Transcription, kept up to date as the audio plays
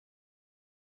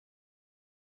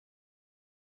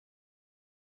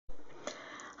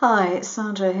Hi, it's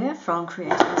Sandra here from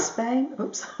Creative in Spain.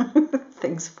 Oops,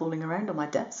 things falling around on my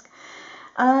desk.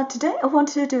 Today I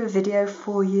wanted to do a video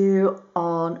for you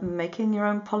on making your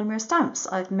own polymer stamps.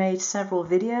 I've made several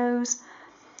videos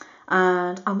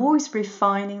and I'm always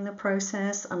refining the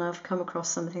process, and I've come across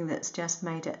something that's just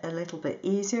made it a little bit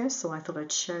easier, so I thought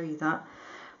I'd show you that.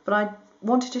 But I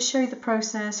wanted to show you the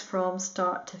process from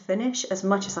start to finish as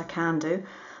much as I can do.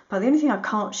 But the only thing I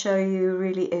can't show you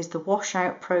really is the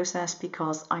washout process,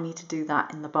 because I need to do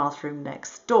that in the bathroom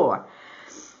next door.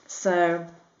 So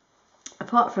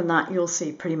apart from that, you'll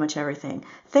see pretty much everything.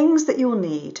 Things that you'll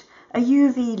need: a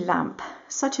UV lamp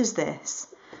such as this.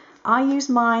 I use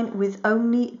mine with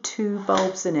only 2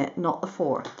 bulbs in it, not the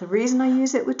 4. The reason I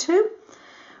use it with 2?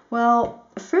 Well,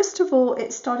 first of all,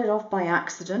 it started off by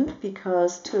accident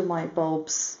because 2 of my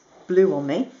bulbs blew on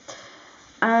me.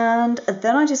 And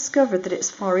then I discovered that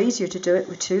it's far easier to do it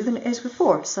with 2 than it is with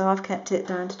 4, so I've kept it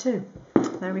down to 2.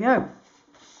 There we go.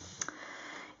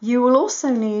 You will also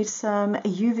need some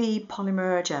UV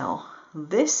polymer gel.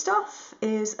 This stuff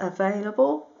is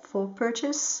available for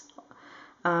purchase.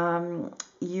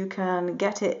 You can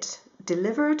get it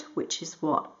delivered, which is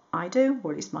what I do,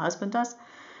 or at least my husband does,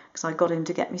 because I got him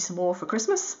to get me some more for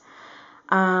Christmas.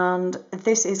 And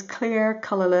this is clear,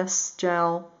 colourless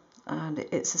gel. And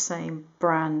it's the same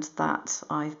brand that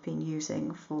I've been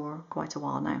using for quite a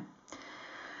while now.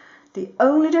 The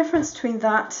only difference between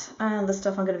that and the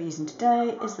stuff I'm going to be using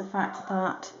today is the fact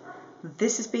that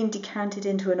this has been decanted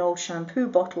into an old shampoo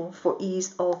bottle for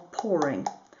ease of pouring.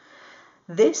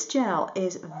 This gel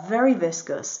is very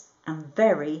viscous and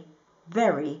very,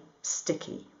 very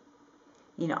sticky.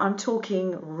 You know, I'm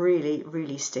talking really,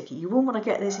 really sticky. You wouldn't want to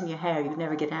get this in your hair, you'd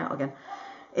never get it out again.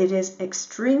 It is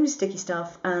extremely sticky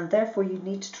stuff, and therefore you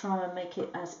need to try and make it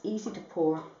as easy to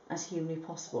pour as humanly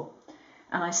possible.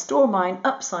 And I store mine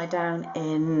upside down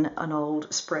in an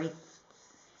old spray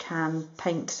can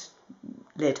paint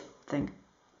lid thing.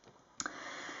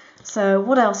 So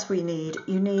what else we need?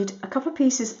 You need a couple of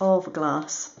pieces of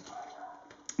glass.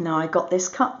 Now I got this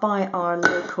cut by our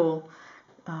local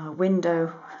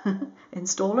window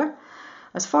installer.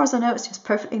 As far as I know, it's just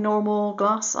perfectly normal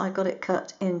glass. I got it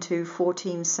cut into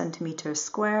 14cm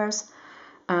squares,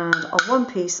 and on one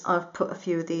piece I've put a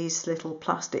few of these little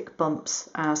plastic bumps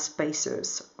as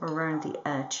spacers around the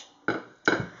edge.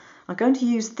 I'm going to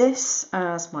use this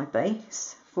as my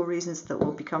base for reasons that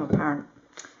will become apparent.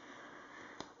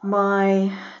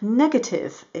 My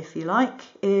negative, if you like,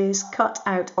 is cut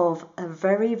out of a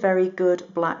very, very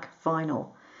good black vinyl.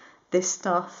 This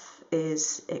stuff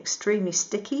is extremely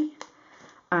sticky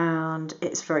and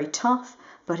it's very tough,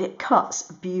 but it cuts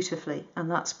beautifully, and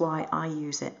that's why I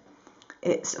use it.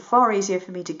 It's far easier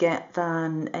for me to get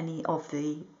than any of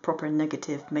the proper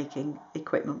negative making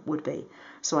equipment would be.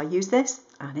 So I use this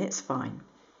and it's fine.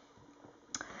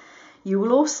 You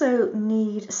will also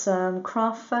need some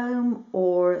craft foam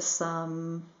or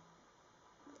some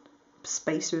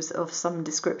spacers of some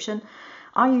description.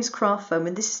 I use craft foam,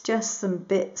 and this is just some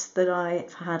bits that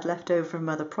I've had left over from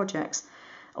other projects.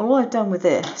 All I've done with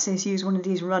this is use one of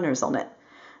these runners on it.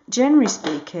 Generally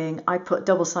speaking, I put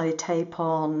double-sided tape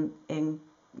on in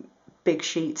big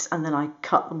sheets and then I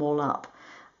cut them all up.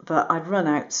 But I'd run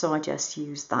out, so I just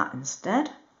used that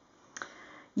instead.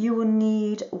 You will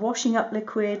need washing up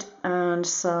liquid and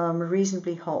some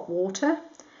reasonably hot water.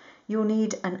 You'll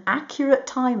need an accurate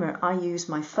timer. I use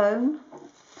my phone.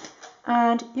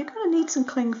 And you're going to need some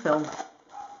cling film.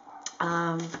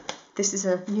 This is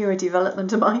a newer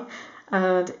development of mine,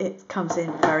 and it comes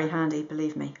in very handy,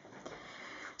 believe me.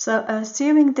 So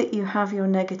assuming that you have your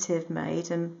negative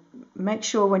made, and make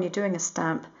sure when you're doing a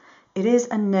stamp, it is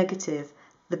a negative.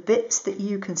 The bits that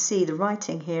you can see, the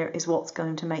writing here, is what's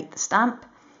going to make the stamp,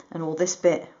 and all this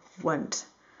bit won't.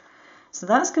 So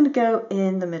that's going to go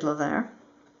in the middle of there.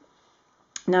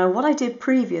 Now what I did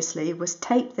previously was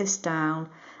tape this down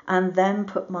and then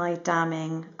put my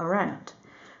damming around.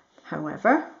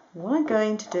 However, what I'm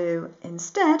going to do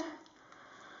instead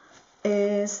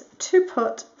is to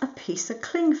put a piece of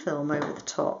cling film over the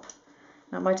top.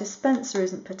 Now my dispenser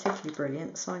isn't particularly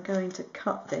brilliant, so I'm going to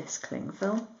cut this cling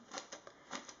film.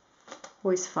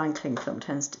 Always find cling film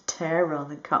tends to tear rather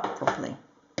than cut properly.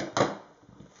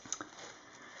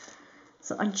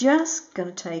 So I'm just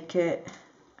going to take it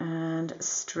and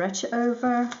stretch it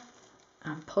over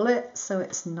and pull it so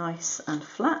it's nice and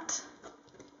flat.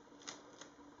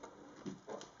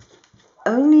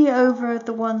 Only over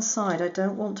the one side. I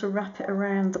don't want to wrap it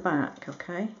around the back,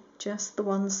 okay? Just the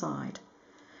one side.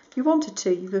 If you wanted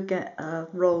to, you could get a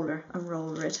roller and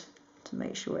roller it to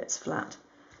make sure it's flat.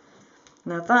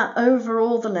 Now that over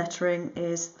all the lettering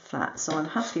is flat, so I'm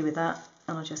happy with that.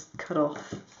 and I'll just cut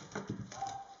off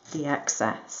the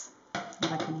excess,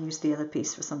 and I can use the other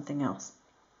piece for something else.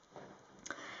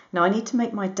 Now I need to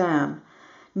make my dam.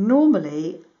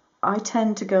 Normally I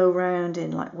tend to go around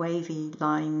in like wavy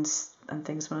lines and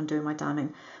things when I'm doing my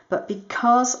damming, but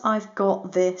because I've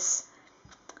got this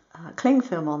cling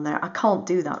film on there, I can't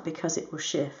do that because it will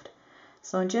shift.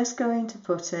 So I'm just going to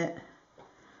put it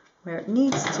where it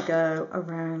needs to go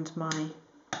around my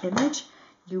image.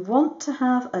 You want to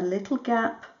have a little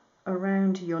gap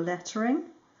around your lettering,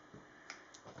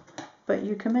 but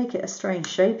you can make it a strange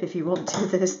shape if you want to.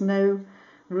 There's no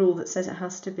rule that says it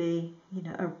has to be, you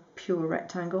know, a pure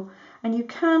rectangle. And you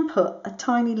can put a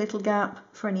tiny little gap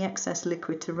for any excess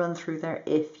liquid to run through there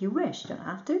if you wish. You don't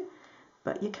have to,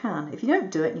 but you can. If you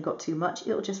don't do it and you've got too much,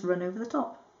 it'll just run over the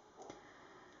top.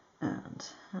 And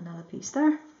another piece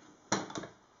there.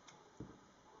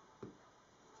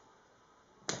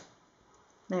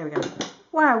 There we go.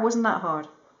 Wow, wasn't that hard?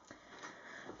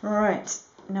 Alright,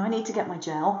 now I need to get my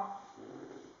gel.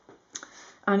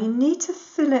 And you need to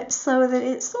fill it so that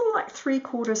it's sort of like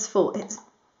 3/4 full. It's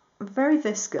very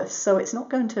viscous, so it's not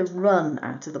going to run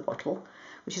out of the bottle,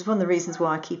 which is one of the reasons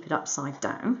why I keep it upside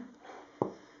down.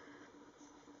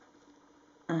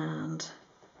 And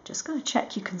just going to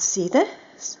check you can see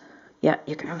this. Yeah,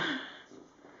 you can.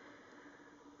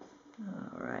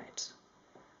 Alright.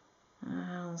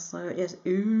 And so it just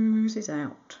oozes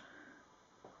out.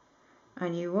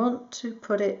 And you want to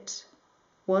put it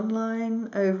one line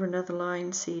over another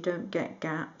line so you don't get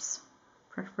gaps,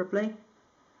 preferably.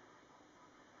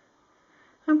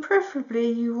 And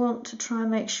preferably you want to try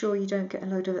and make sure you don't get a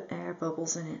load of air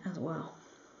bubbles in it as well.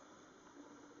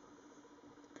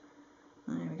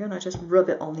 There we go, and I just rub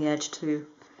it on the edge to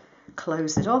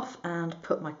close it off and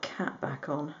put my cap back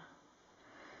on.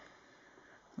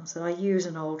 And so I use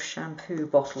an old shampoo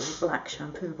bottle, a black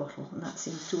shampoo bottle, and that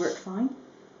seems to work fine.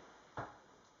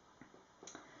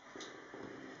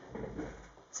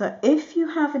 So if you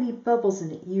have any bubbles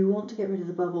in it, you want to get rid of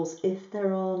the bubbles if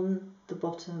they're on the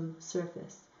bottom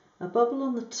surface. A bubble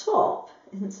on the top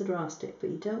isn't so drastic, but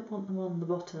you don't want them on the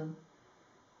bottom,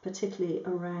 particularly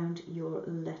around your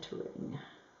lettering.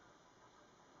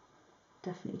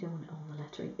 Definitely don't want it on the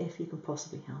lettering if you can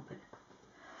possibly help it.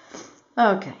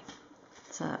 Okay,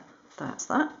 so that's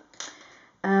that.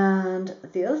 And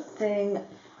the other thing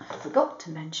I forgot to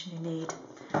mention you need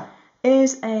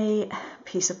is a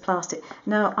piece of plastic.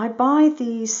 Now I buy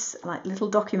these like little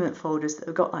document folders that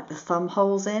have got like the thumb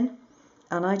holes in,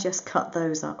 and I just cut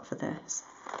those up for this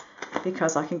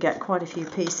because I can get quite a few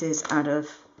pieces out of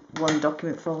one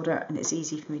document folder and it's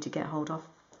easy for me to get hold of.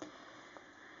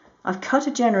 I've cut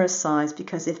a generous size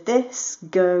because if this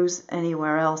goes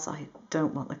anywhere else I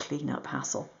don't want the cleanup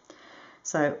hassle.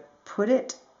 So put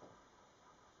it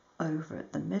over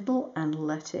at the middle and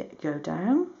let it go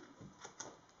down.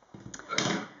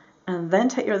 And then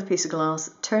take your other piece of glass,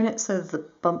 turn it so that the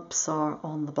bumps are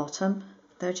on the bottom.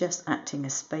 They're just acting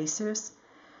as spacers.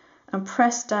 And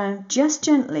press down just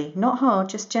gently, not hard,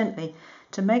 just gently,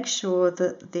 to make sure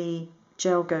that the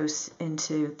gel goes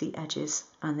into the edges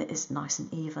and it is nice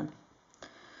and even.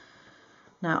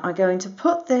 Now I'm going to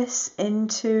put this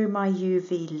into my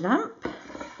UV lamp.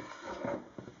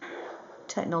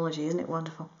 Technology, isn't it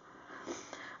wonderful?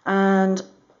 And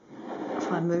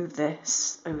if I move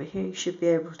this over here, you should be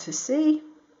able to see.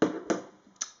 I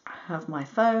have my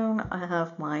phone, I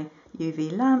have my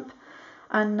UV lamp,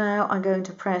 and now I'm going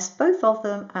to press both of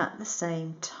them at the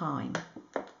same time.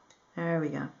 There we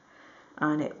go.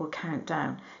 And it will count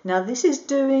down. Now this is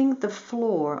doing the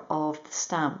floor of the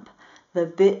stamp, the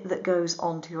bit that goes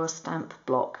onto your stamp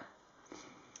block.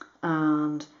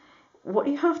 And what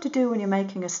you have to do when you're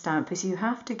making a stamp is you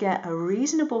have to get a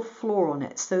reasonable floor on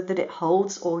it so that it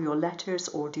holds all your letters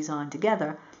or design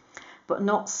together, but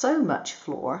not so much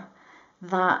floor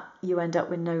that you end up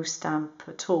with no stamp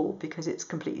at all because it's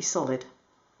completely solid.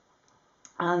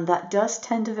 And that does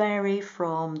tend to vary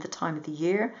from the time of the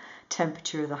year,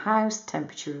 temperature of the house,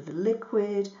 temperature of the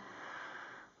liquid,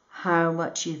 how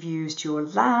much you've used your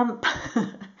lamp.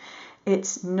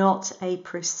 It's not a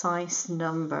precise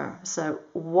number, so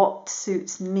what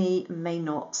suits me may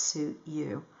not suit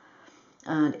you.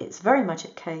 And it's very much a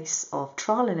case of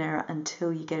trial and error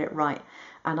until you get it right.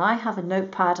 And I have a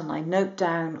notepad and I note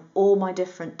down all my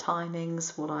different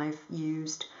timings, what I've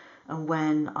used and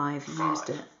when I've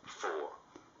used it. 4,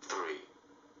 3,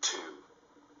 2,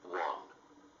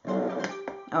 1.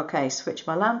 Okay, switch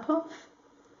my lamp off.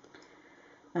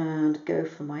 And go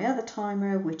for my other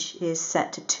timer, which is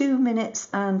set to 2 minutes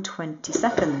and 20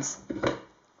 seconds.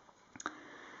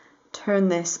 Turn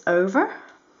this over.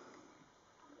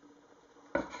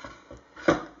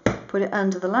 put it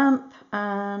under the lamp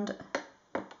and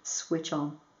switch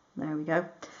on. There we go.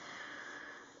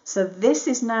 So this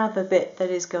is now the bit that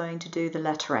is going to do the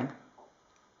lettering.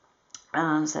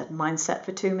 And so mine's set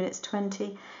for 2 minutes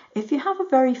 20. If you have a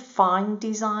very fine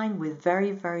design with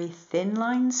very, very thin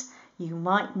lines, you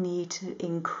might need to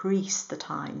increase the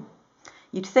time.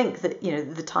 You'd think that, you know,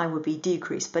 the time would be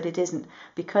decreased, but it isn't.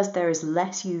 Because there is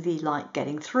less UV light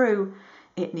getting through,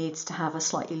 it needs to have a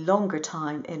slightly longer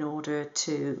time in order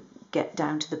to get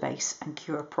down to the base and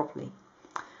cure properly.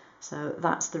 So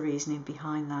that's the reasoning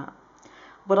behind that.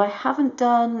 What I haven't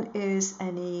done is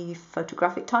any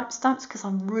photographic type stamps because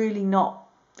I'm really not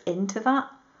into that.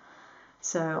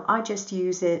 So I just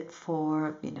use it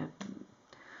for, you know,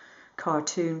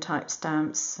 cartoon type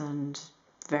stamps and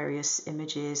various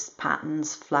images,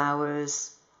 patterns,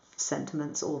 flowers,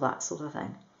 sentiments, all that sort of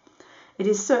thing. It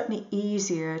is certainly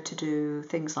easier to do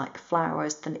things like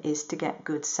flowers than it is to get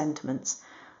good sentiments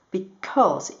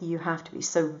because you have to be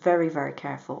so very, very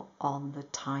careful on the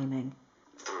timing.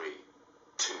 3,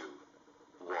 2,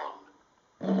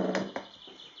 1.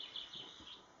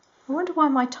 I wonder why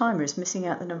my timer is missing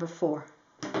out the number 4.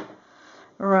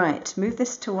 Right, move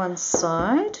this to one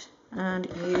side and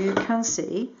you can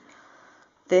see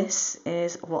this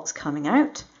is what's coming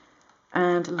out.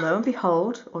 And lo and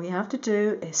behold, all you have to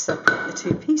do is separate the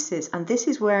two pieces. And this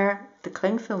is where the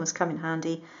cling film has come in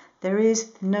handy. There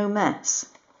is no mess.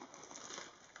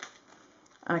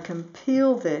 I can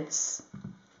peel this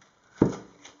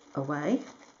away.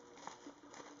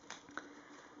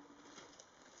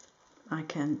 I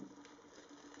can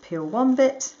peel one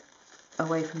bit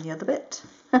away from the other bit.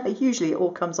 Usually it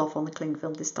all comes off on the cling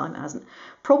film. This time it hasn't.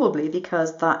 Probably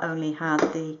because that only had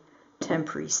the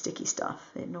temporary sticky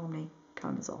stuff. It normally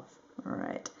comes off. All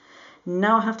right.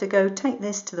 Now I have to go take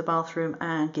this to the bathroom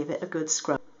and give it a good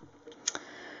scrub.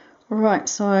 Right,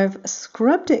 so I've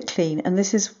scrubbed it clean and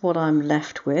this is what I'm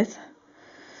left with.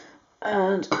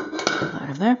 And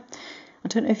over there. I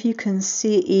don't know if you can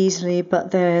see it easily,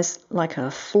 but there's like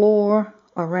a floor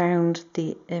around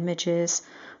the images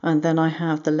and then I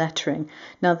have the lettering.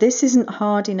 Now this isn't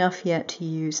hard enough yet to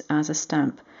use as a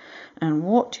stamp. And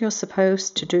what you're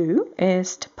supposed to do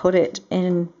is to put it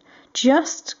in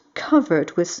just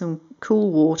covered with some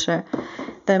cool water,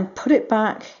 then put it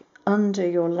back under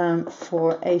your lamp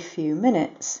for a few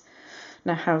minutes.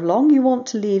 Now how long you want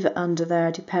to leave it under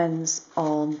there depends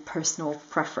on personal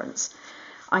preference.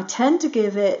 I tend to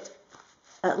give it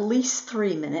at least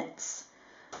 3 minutes,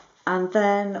 and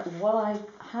then what I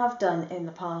have done in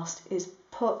the past is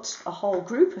put a whole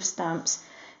group of stamps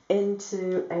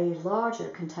into a larger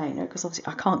container, because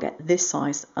obviously I can't get this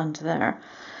size under there.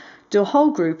 Do a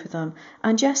whole group of them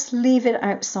and just leave it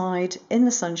outside in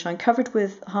the sunshine, covered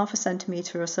with 1/2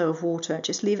 centimetre or so of water.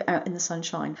 Just leave it out in the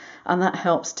sunshine and that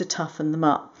helps to toughen them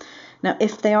up. Now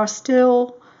if they are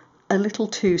still a little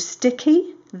too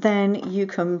sticky, then you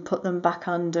can put them back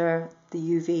under the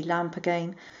UV lamp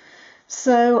again.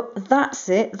 So that's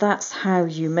it, that's how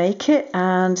you make it,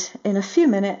 and in a few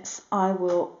minutes I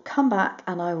will come back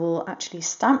and I will actually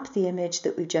stamp the image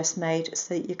that we've just made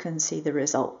so that you can see the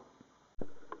result.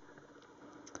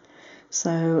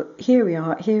 So here we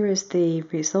are, here is the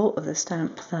result of the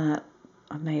stamp that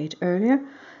I made earlier.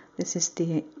 This is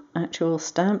the actual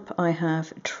stamp. I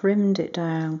have trimmed it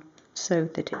down so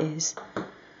that it is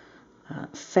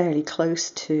fairly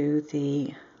close to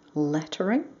the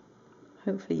lettering.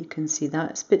 Hopefully you can see that.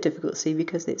 It's a bit difficult to see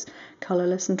because it's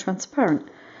colourless and transparent.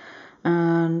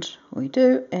 And what we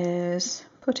do is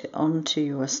put it onto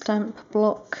your stamp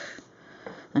block.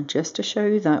 And just to show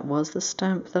you, that was the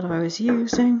stamp that I was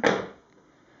using.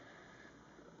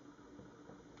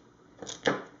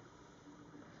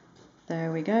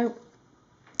 There we go.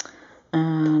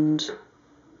 And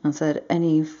I said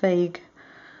any vague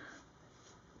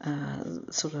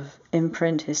sort of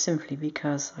imprint is simply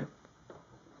because I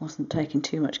wasn't taking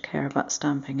too much care about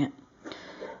stamping it.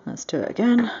 Let's do it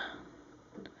again.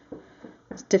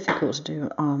 It's difficult to do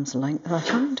at arm's length, I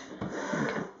find.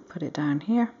 Okay, put it down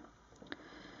here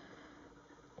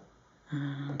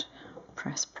and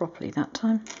press properly that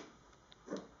time.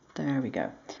 There we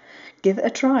go. Give it a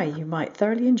try, you might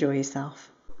thoroughly enjoy yourself.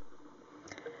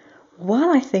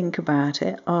 While I think about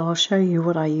it, I'll show you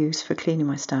what I use for cleaning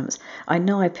my stamps. I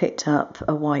know I picked up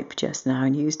a wipe just now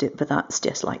and used it, but that's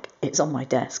just like, it's on my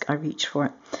desk, I reach for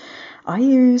it. I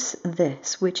use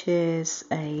this, which is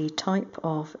a type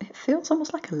of, it feels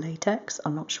almost like a latex,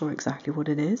 I'm not sure exactly what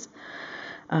it is,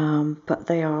 but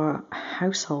they are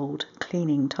household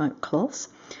cleaning type cloths.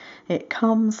 It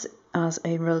comes as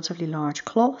a relatively large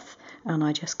cloth, and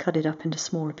I just cut it up into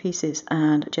smaller pieces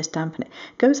and just dampen it.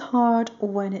 It goes hard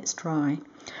when it's dry,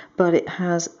 but it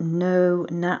has no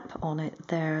nap on it.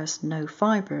 There's no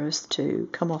fibres to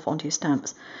come off onto your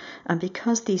stamps. And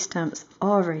because these stamps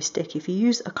are very sticky, if you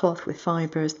use a cloth with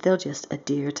fibres, they'll just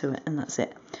adhere to it and that's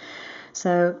it.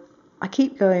 So I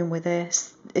keep going with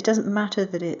this. It doesn't matter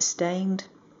that it's stained.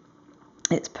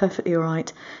 It's perfectly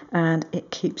alright, and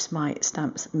it keeps my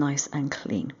stamps nice and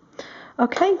clean.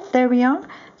 Okay, there we are.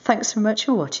 Thanks so much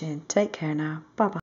for watching. Take care now. Bye bye.